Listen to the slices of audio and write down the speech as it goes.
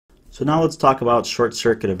So now let's talk about short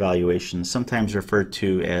circuit evaluation, sometimes referred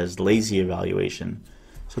to as lazy evaluation.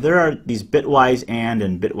 So there are these bitwise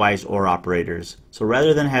and bitwise or operators. So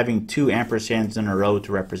rather than having two ampersands in a row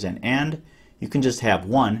to represent and, you can just have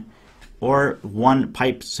one, or one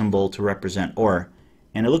pipe symbol to represent or.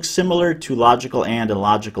 And it looks similar to logical and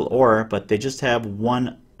logical or, but they just have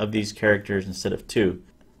one of these characters instead of two.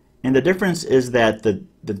 And the difference is that the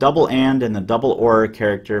double and the double or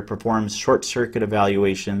character performs short circuit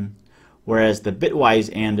evaluation, whereas the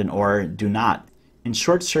bitwise and or do not. In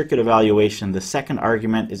short circuit evaluation, the second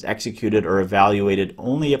argument is executed or evaluated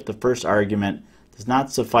only if the first argument does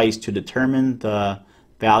not suffice to determine the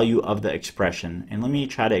value of the expression. And let me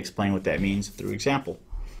try to explain what that means through example.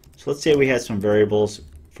 So let's say we had some variables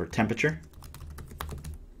for temperature.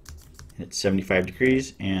 It's 75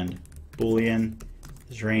 degrees and Boolean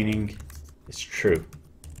is raining is true.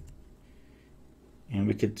 And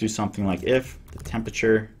we could do something like if the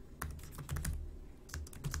temperature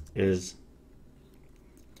is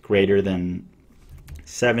greater than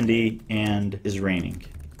 70 and is raining.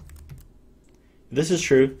 If this is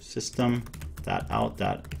true,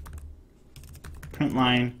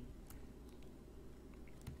 system.out.println,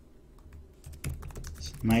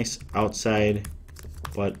 it's nice outside,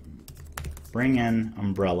 but bring in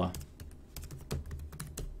umbrella.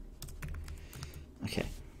 Okay,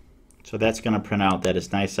 so that's going to print out that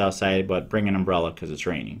it's nice outside, but bring an umbrella because it's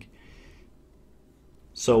raining.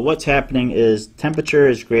 So what's happening is temperature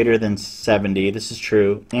is greater than 70, this is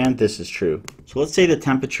true, and this is true. So let's say the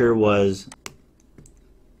temperature was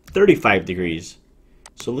 35 degrees.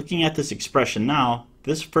 So looking at this expression now,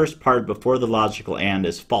 this first part before the logical and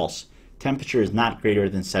is false. Temperature is not greater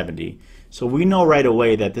than 70. So we know right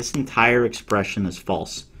away that this entire expression is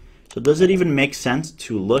false. So does it even make sense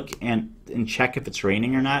to look and check if it's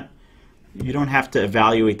raining or not? You don't have to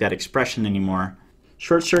evaluate that expression anymore.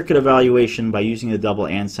 Short circuit evaluation by using the double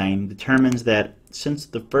and sign determines that since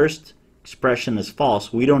the first expression is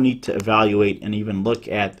false, we don't need to evaluate and even look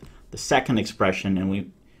at the second expression,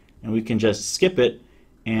 and we can just skip it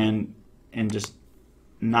and just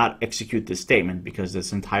not execute this statement because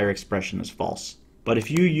this entire expression is false. But if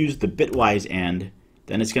you use the bitwise and,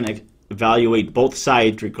 then it's going to evaluate both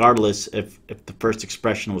sides regardless if the first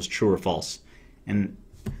expression was true or false. And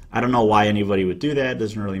I don't know why anybody would do that. It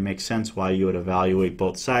doesn't really make sense why you would evaluate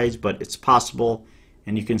both sides, but it's possible,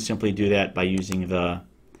 and you can simply do that by using the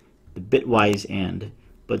bitwise and.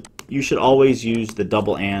 But you should always use the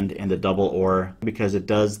double and the double or because it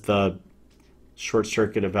does the short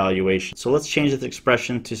circuit evaluation. So let's change this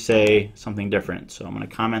expression to say something different. So I'm going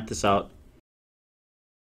to comment this out.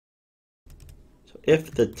 So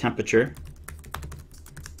if the temperature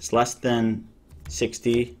is less than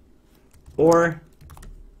 60 or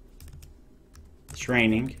it's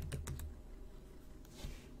raining,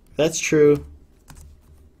 if that's true,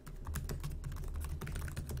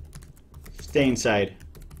 stay inside.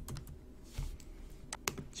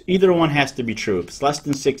 So either one has to be true. If it's less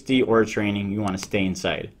than 60 or it's raining, you want to stay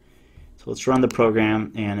inside. So let's run the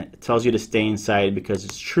program, and it tells you to stay inside because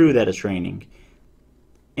it's true that it's raining.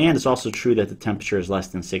 And it's also true that the temperature is less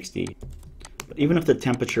than 60. But even if the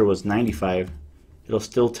temperature was 95, it'll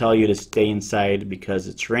still tell you to stay inside because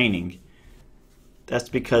it's raining. That's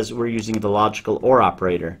because we're using the logical or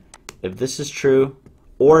operator. If this is true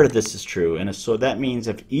or this is true, and so that means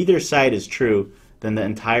if either side is true, then the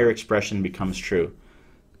entire expression becomes true.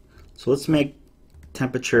 So let's make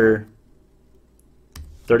temperature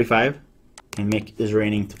 35 and make is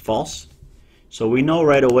raining to false. So we know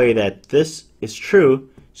right away that this is true,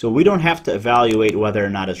 so we don't have to evaluate whether or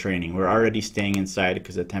not it's raining. We're already staying inside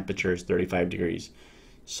because the temperature is 35 degrees.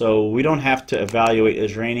 So we don't have to evaluate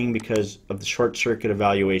is raining because of the short circuit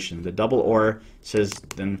evaluation. The double or says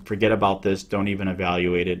then forget about this, don't even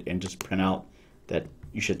evaluate it, and just print out that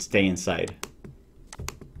you should stay inside.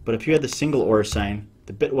 But if you had the single or sign,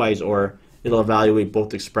 the bitwise or, it'll evaluate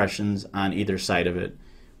both expressions on either side of it,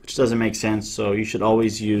 which doesn't make sense. So you should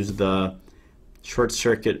always use the short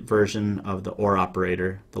circuit version of the or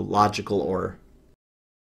operator, the logical or.